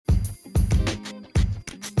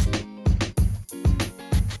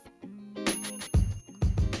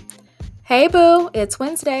Hey boo, it's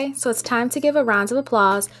Wednesday, so it's time to give a round of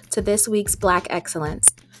applause to this week's Black Excellence.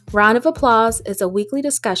 Round of Applause is a weekly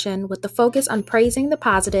discussion with the focus on praising the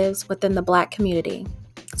positives within the Black community.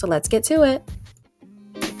 So let's get to it.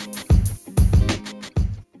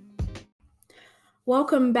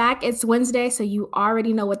 Welcome back. It's Wednesday, so you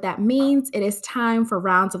already know what that means. It is time for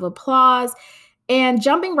rounds of applause. And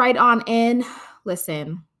jumping right on in,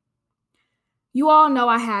 listen. You all know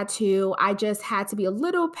I just had to be a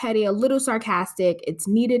little petty, a little sarcastic. It's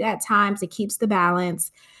needed at times. It keeps the balance.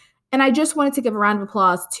 And I just wanted to give a round of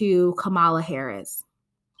applause to Kamala Harris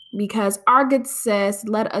because our good sis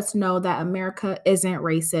let us know that America isn't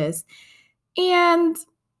racist. And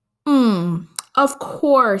of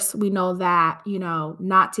course, we know that,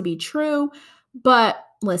 not to be true. But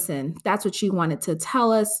listen, that's what she wanted to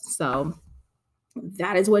tell us. So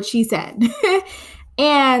that is what she said.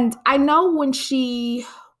 And I know when she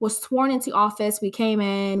was sworn into office, we came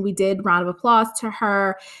in, we did round of applause to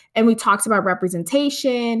her, and we talked about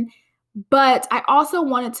representation. But I also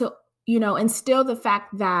wanted to, instill the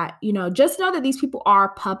fact that, just know that these people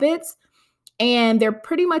are puppets and they're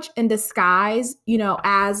pretty much in disguise,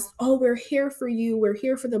 as, oh, we're here for you. We're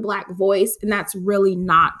here for the Black voice. And that's really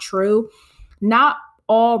not true. Not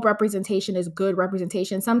all representation is good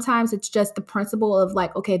representation. Sometimes it's just the principle of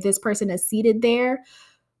like, okay, this person is seated there,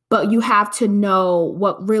 but you have to know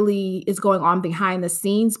what really is going on behind the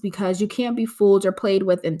scenes because you can't be fooled or played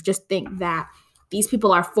with and just think that these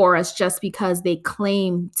people are for us just because they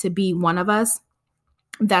claim to be one of us.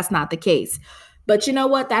 That's not the case. But you know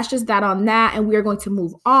what? That's just that on that. And we're going to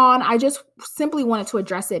move on. I just simply wanted to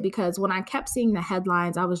address it because when I kept seeing the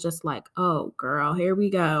headlines, I was just like, oh, girl, here we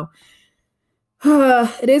go.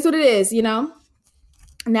 It is what it is,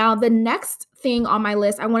 Now, the next thing on my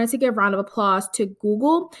list, I wanted to give a round of applause to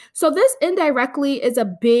Google. So this indirectly is a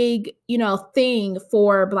big, thing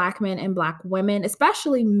for Black men and Black women,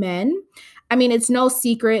 especially men. I mean, it's no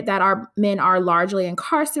secret that our men are largely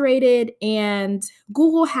incarcerated, and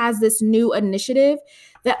Google has this new initiative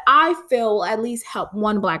that I feel will at least help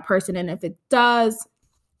one Black person. And if it does,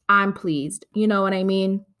 I'm pleased. You know what I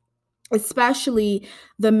mean? Especially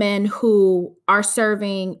the men who are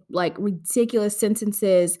serving like ridiculous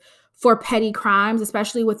sentences for petty crimes,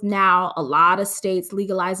 especially with now a lot of states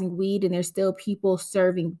legalizing weed and there's still people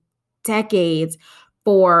serving decades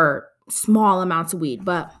for small amounts of weed.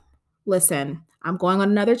 But listen, I'm going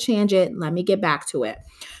on another tangent. Let me get back to it.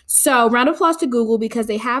 So round of applause to Google because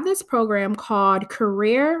they have this program called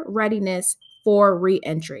Career Readiness for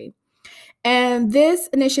Reentry. And this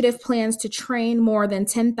initiative plans to train more than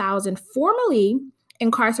 10,000 formerly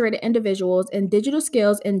incarcerated individuals in digital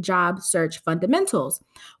skills and job search fundamentals,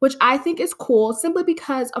 which I think is cool simply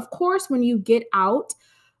because, of course, when you get out,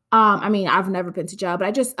 I've never been to jail, but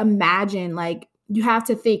I just imagine like you have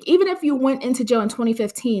to think, even if you went into jail in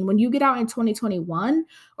 2015, when you get out in 2021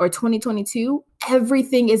 or 2022,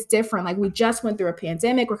 everything is different. Like we just went through a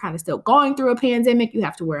pandemic. We're kind of still going through a pandemic. You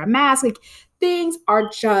have to wear a mask. Like things are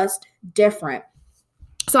just different.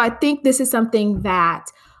 So I think this is something that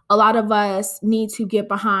a lot of us need to get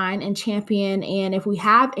behind and champion. And if we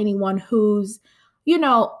have anyone who's,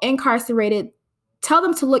 incarcerated, tell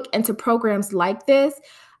them to look into programs like this.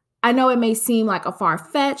 I know it may seem like a far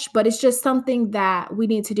fetch, but it's just something that we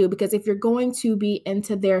need to do because if you're going to be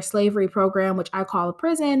into their slavery program, which I call a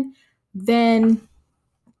prison, then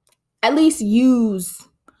at least use,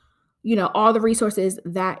 all the resources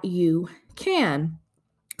that you can.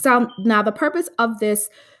 So now the purpose of this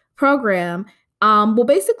program will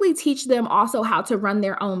basically teach them also how to run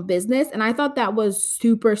their own business. And I thought that was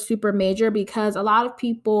super, super major because a lot of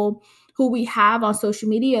people who we have on social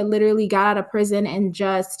media literally got out of prison and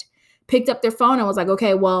just picked up their phone and was like,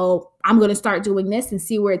 okay, well, I'm going to start doing this and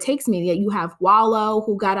see where it takes me. You have Wallow,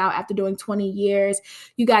 who got out after doing 20 years.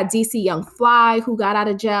 You got DC Young Fly, who got out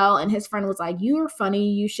of jail. And his friend was like, you're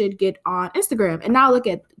funny. You should get on Instagram. And now look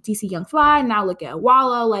at DC Young Fly. Now look at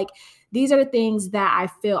Wallow. Like, these are the things that I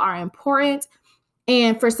feel are important.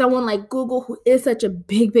 And for someone like Google, who is such a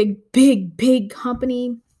big, big, big, big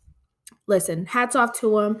company, listen, hats off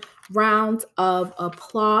to them. Round of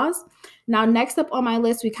applause. Now, next up on my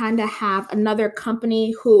list, we kind of have another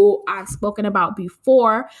company who I've spoken about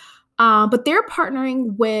before, but they're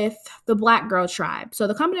partnering with the Black Girl Tribe. So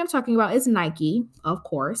the company I'm talking about is Nike, of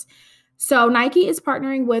course. So Nike is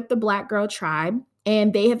partnering with the Black Girl Tribe,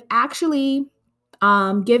 and they have actually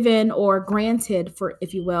given or granted, for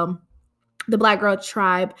if you will, the Black Girl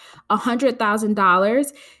Tribe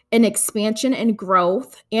 $100,000 in expansion and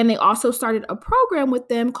growth. And they also started a program with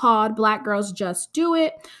them called Black Girls Just Do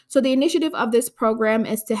It. So the initiative of this program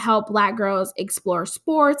is to help Black girls explore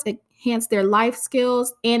sports, enhance their life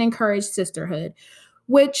skills, and encourage sisterhood,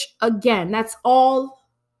 which again, that's all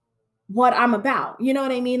what I'm about. You know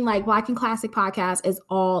what I mean? Like Black and Classic Podcast is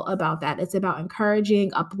all about that. It's about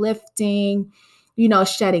encouraging, uplifting,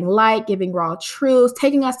 shedding light, giving raw truths,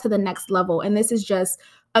 taking us to the next level. And this is just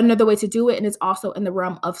another way to do it. And it's also in the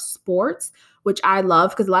realm of sports, which I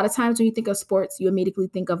love, because a lot of times when you think of sports, you immediately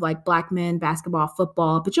think of like Black men, basketball,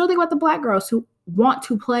 football, but you don't think about the Black girls who want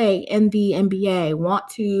to play in the NBA, want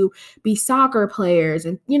to be soccer players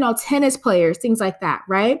and, tennis players, things like that,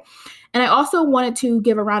 right? And I also wanted to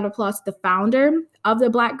give a round of applause to the founder of the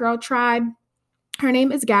Black Girl Tribe. Her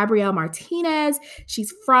name is Gabrielle Martinez.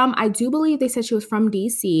 She's I do believe they said she was from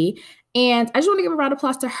DC. And I just want to give a round of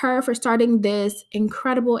applause to her for starting this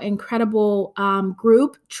incredible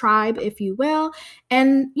group, tribe, if you will.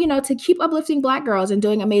 And, to keep uplifting Black girls and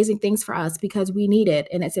doing amazing things for us, because we need it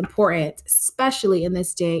and it's important, especially in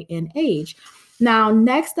this day and age. Now,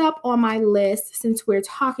 next up on my list, since we're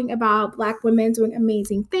talking about Black women doing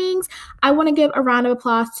amazing things, I want to give a round of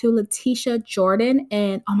applause to Letitia Jordan.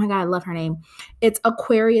 And oh my God, I love her name. It's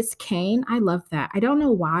Aquarius Kane. I love that. I don't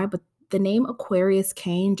know why, but the name Aquarius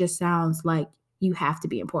Kane just sounds like you have to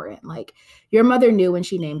be important. Like your mother knew when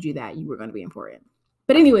she named you that you were going to be important.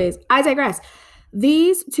 But anyways, I digress.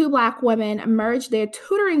 These two Black women merged their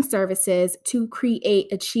tutoring services to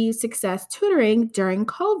create Achieve Success Tutoring during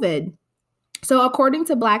COVID. So according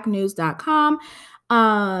to blacknews.com,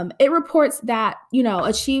 it reports that,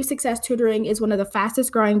 Achieve Success Tutoring is one of the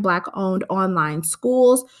fastest growing Black-owned online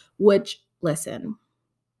schools, which, listen,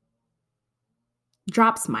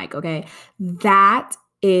 drops mic, okay? That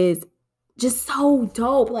is just so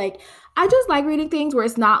dope. Like, I just like reading things where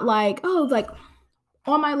it's not like, oh, like,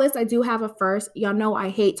 on my list, I do have a first. Y'all know I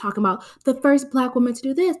hate talking about the first Black woman to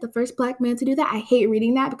do this, the first Black man to do that. I hate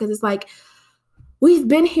reading that because it's like, we've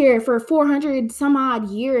been here for 400 some odd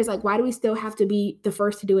years. Like, why do we still have to be the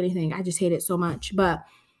first to do anything? I just hate it so much. But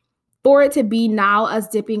for it to be now us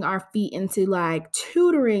dipping our feet into like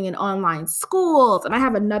tutoring and online schools. And I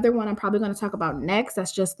have another one I'm probably going to talk about next.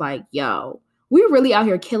 That's just like, yo, we're really out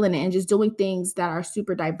here killing it and just doing things that are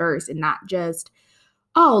super diverse and not just,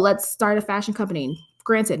 oh, let's start a fashion company.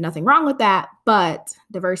 Granted, nothing wrong with that, but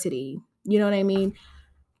diversity, you know what I mean?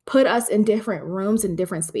 Put us in different rooms and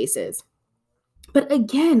different spaces. But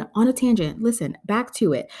again, on a tangent, listen, back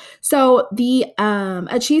to it. So the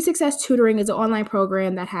Achieve Success Tutoring is an online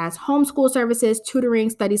program that has homeschool services, tutoring,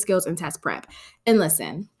 study skills, and test prep. And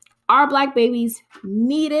listen, our Black babies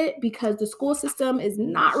need it because the school system is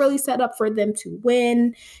not really set up for them to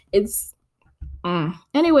win.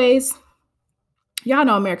 Anyways, y'all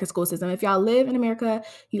know America's school system. If y'all live in America,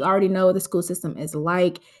 you already know what the school system is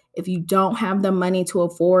like. If you don't have the money to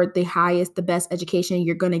afford the highest, the best education,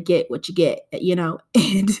 you're going to get what you get, and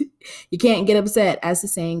you can't get upset, as the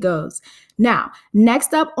saying goes. Now,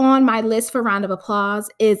 next up on my list for round of applause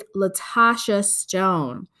is Latasha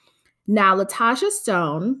Stone. Now, Latasha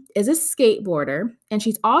Stone is a skateboarder, and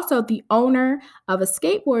she's also the owner of a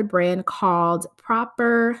skateboard brand called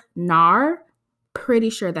Proper Nar. Pretty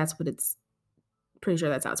sure that's how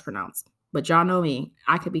it's pronounced. But y'all know me,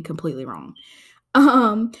 I could be completely wrong.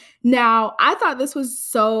 Now I thought this was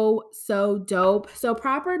so dope. So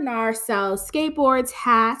Proper Nar sells skateboards,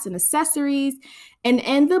 hats, and accessories. And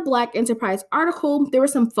in the Black Enterprise article, there were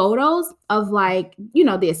some photos of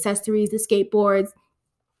the accessories, the skateboards.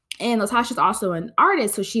 And Latasha's also an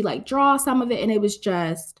artist, so she draws some of it, and it was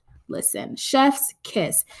just, listen, chef's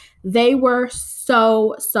kiss. They were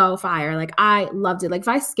so fire. I loved it. If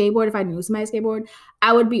I knew somebody skateboard,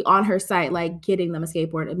 I would be on her site, getting them a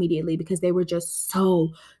skateboard immediately because they were just so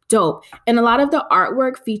dope. And a lot of the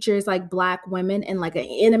artwork features Black women in an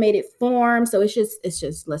animated form. So it's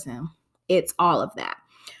just, listen, it's all of that.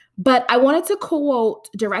 But I wanted to quote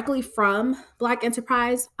directly from Black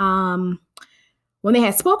Enterprise. When they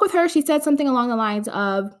had spoke with her, she said something along the lines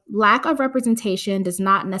of, lack of representation does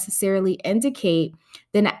not necessarily indicate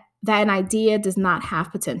that an idea does not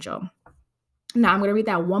have potential. Now, I'm going to read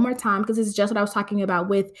that one more time because this is just what I was talking about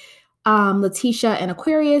with Letitia and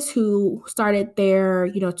Aquarius, who started their,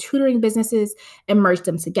 tutoring businesses and merged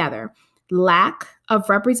them together. Lack of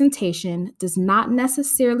representation does not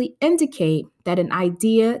necessarily indicate that an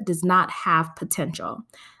idea does not have potential.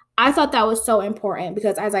 I thought that was so important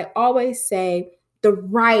because, as I always say, the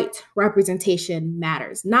right representation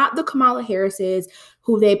matters. Not the Kamala Harrises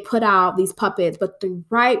who they put out these puppets, but the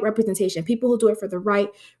right representation, people who do it for the right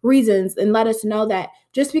reasons, and let us know that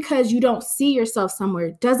just because you don't see yourself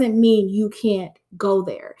somewhere doesn't mean you can't go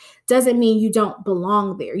there. Doesn't mean you don't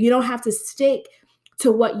belong there. You don't have to stick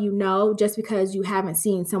to what you know just because you haven't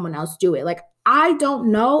seen someone else do it. I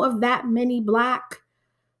don't know of that many Black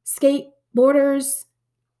skateboarders,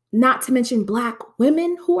 not to mention Black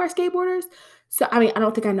women who are skateboarders. So, I mean, I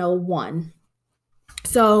don't think I know one.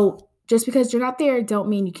 So just because you're not there don't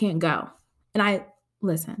mean you can't go. And I,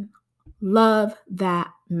 listen, love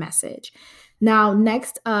that message. Now,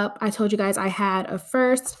 next up, I told you guys I had a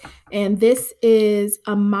first, and this is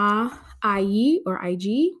Ama IE or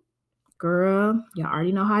IG. Girl, y'all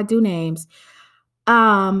already know how I do names.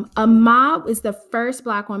 Ama is the first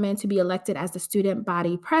Black woman to be elected as the student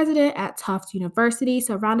body president at Tufts University.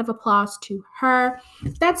 So round of applause to her.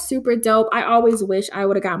 That's super dope. I always wish I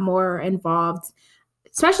would have got more involved,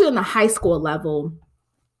 especially on the high school level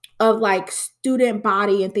of like student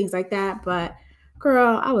body and things like that. But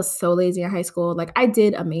girl, I was so lazy in high school. Like I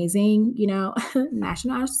did amazing, you know,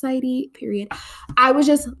 National Honor Society, period. I was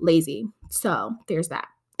just lazy. So there's that.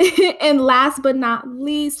 And last but not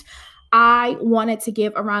least, I wanted to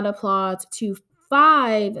give a round of applause to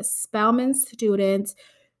 5 Spelman students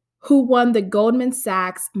who won the Goldman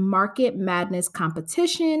Sachs Market Madness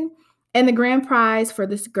competition. And the grand prize for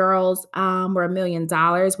this girls were $1 million,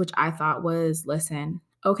 which I thought was, listen,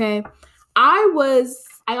 okay. I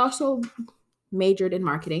also majored in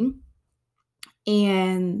marketing,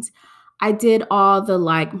 and I did all the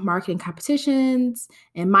like marketing competitions.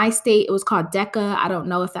 In my state, it was called DECA. I don't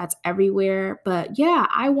know if that's everywhere, but yeah,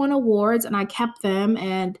 I won awards and I kept them.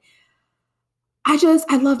 And I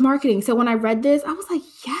love marketing. So when I read this, I was like,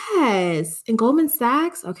 yes. And Goldman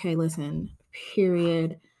Sachs, okay, listen,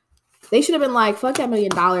 period. They should have been like, fuck that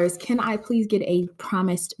 $1 million. Can I please get a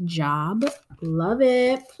promised job? Love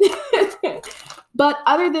it. But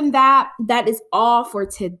other than that, that is all for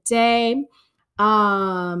today.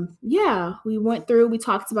 Yeah, we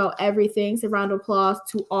talked about everything. So round of applause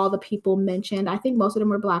to all the people mentioned. I think most of them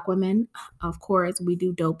were Black women. Of course, we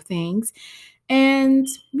do dope things. And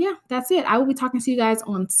yeah, that's it. I will be talking to you guys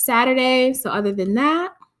on Saturday. So other than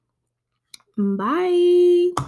that, bye.